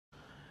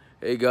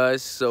Hey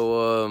guys,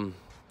 so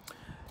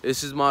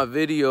this is my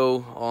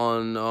video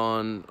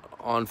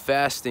on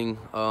fasting.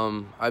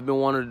 I've been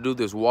wanting to do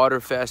this water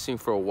fasting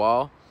for a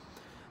while.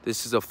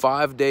 This is a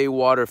 5-day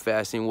water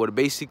fasting. What it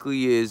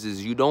basically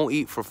is you don't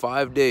eat for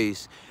 5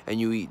 days and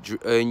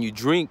you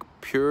drink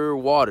pure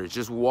water,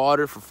 just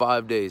water for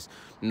 5 days.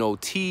 No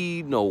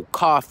tea, no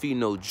coffee,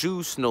 no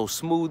juice, no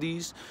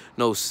smoothies,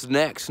 no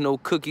snacks, no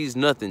cookies,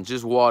 nothing,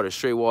 just water,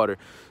 straight water.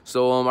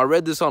 So I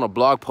read this on a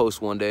blog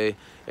post one day,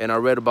 and I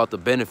read about the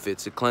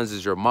benefits. It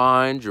cleanses your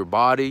mind, your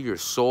body, your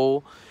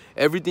soul,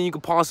 everything you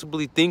could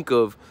possibly think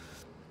of.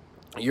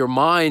 Your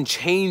mind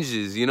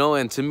changes, you know.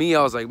 And to me,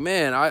 I was like,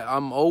 man,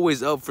 I'm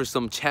always up for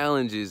some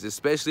challenges,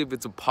 especially if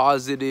it's a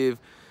positive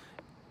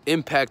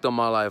impact on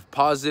my life,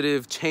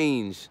 positive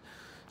change.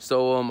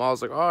 So I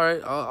was like, all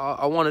right,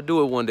 I want to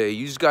do it one day.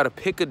 You just got to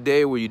pick a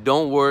day where you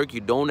don't work,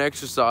 you don't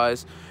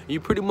exercise, and you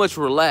pretty much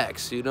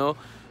relax, you know.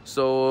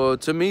 So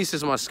to me,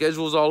 since my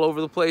schedule's all over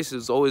the place,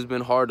 it's always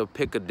been hard to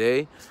pick a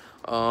day.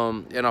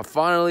 And I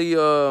finally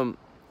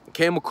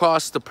came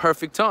across the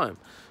perfect time.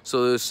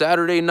 So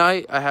Saturday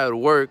night, I had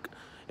work,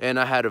 and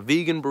I had a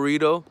vegan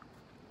burrito,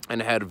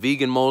 and I had a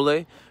vegan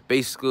mole.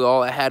 Basically,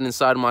 all I had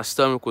inside of my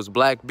stomach was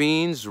black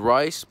beans,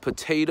 rice,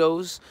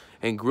 potatoes,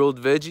 and grilled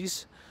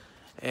veggies.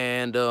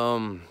 And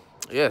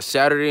yeah,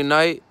 Saturday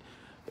night,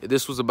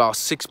 this was about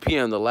 6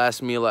 p.m., the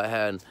last meal I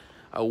had.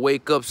 I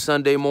wake up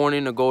Sunday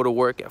morning to go to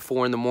work at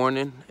 4 in the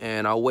morning,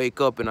 and I wake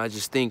up and I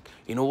just think,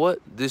 you know what?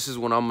 This is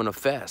when I'm gonna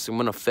fast. I'm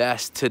gonna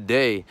fast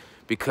today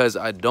because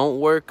I don't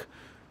work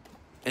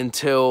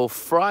until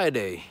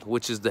Friday,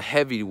 which is the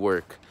heavy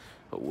work.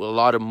 A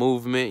lot of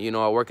movement, you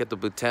know. I work at the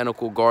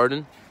botanical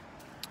garden,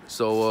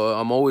 so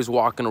I'm always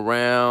walking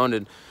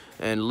around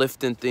and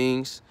lifting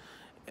things.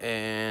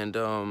 And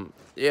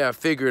yeah, I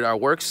figured I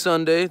work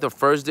Sunday. The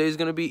first day is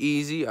gonna be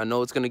easy. I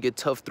know it's gonna get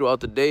tough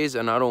throughout the days,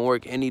 and I don't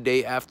work any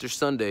day after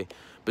Sunday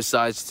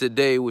besides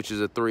today, which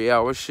is a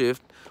 3-hour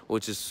shift,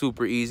 which is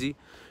super easy.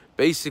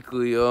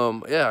 Basically,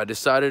 yeah, I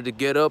decided to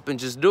get up and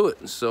just do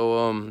it.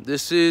 So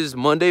this is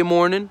Monday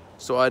morning,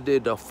 so I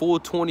did a full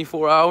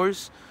 24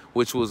 hours,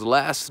 which was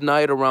last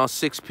night around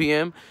 6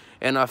 p.m.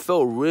 and I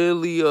felt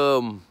really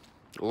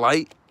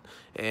light.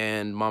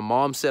 And my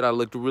mom said I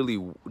looked really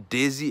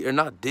dizzy, or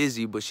not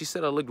dizzy, but she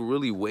said I looked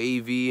really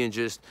wavy and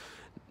just,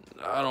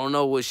 I don't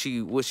know what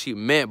she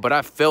meant, but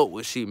I felt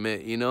what she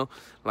meant, you know?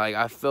 Like,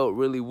 I felt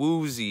really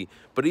woozy.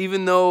 But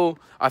even though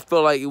I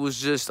felt like it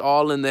was just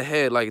all in the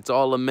head, like it's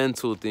all a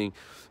mental thing.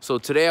 So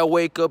today I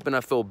wake up and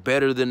I feel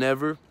better than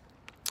ever.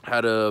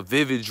 Had a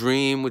vivid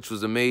dream, which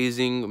was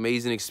amazing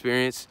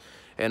experience.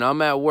 And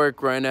I'm at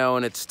work right now,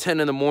 and it's 10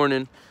 in the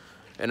morning.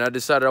 And I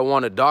decided I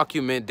want to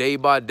document day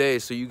by day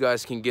so you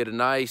guys can get a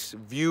nice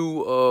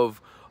view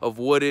of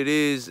what it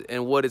is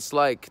and what it's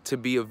like to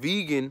be a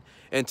vegan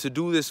and to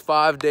do this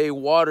 5-day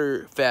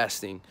water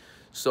fasting.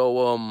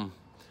 So,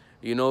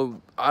 you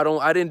know,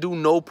 I didn't do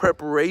no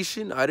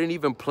preparation. I didn't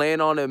even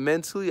plan on it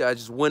mentally. I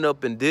just went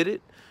up and did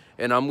it.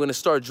 And I'm going to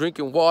start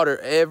drinking water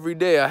every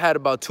day. I had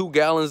about 2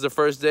 gallons the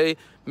first day,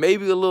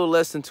 maybe a little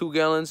less than 2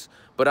 gallons,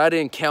 but I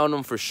didn't count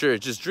them for sure.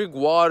 Just drink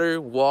water,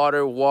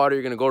 water, water.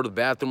 You're going to go to the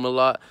bathroom a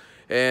lot.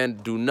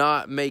 And do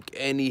not make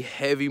any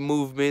heavy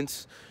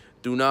movements.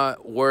 Do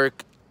not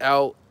work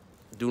out.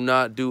 Do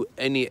not do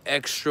any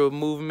extra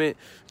movement.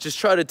 Just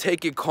try to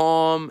take it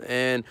calm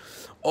and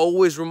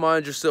always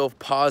remind yourself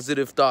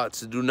positive thoughts.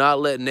 Do not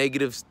let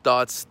negative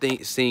thoughts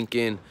sink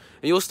in. And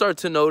you'll start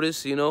to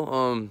notice, you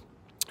know,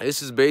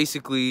 this is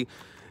basically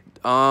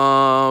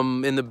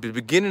in the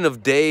beginning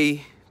of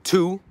day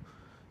 2.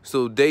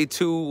 So day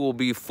 2 will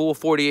be full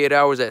 48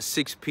 hours at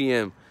 6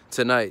 p.m.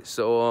 tonight.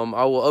 So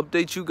I will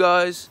update you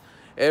guys.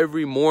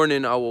 Every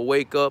morning I will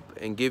wake up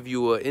and give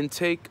you an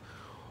intake,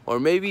 or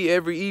maybe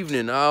every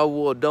evening.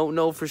 Don't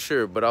know for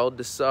sure, but I'll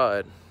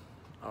decide.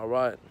 All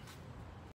right.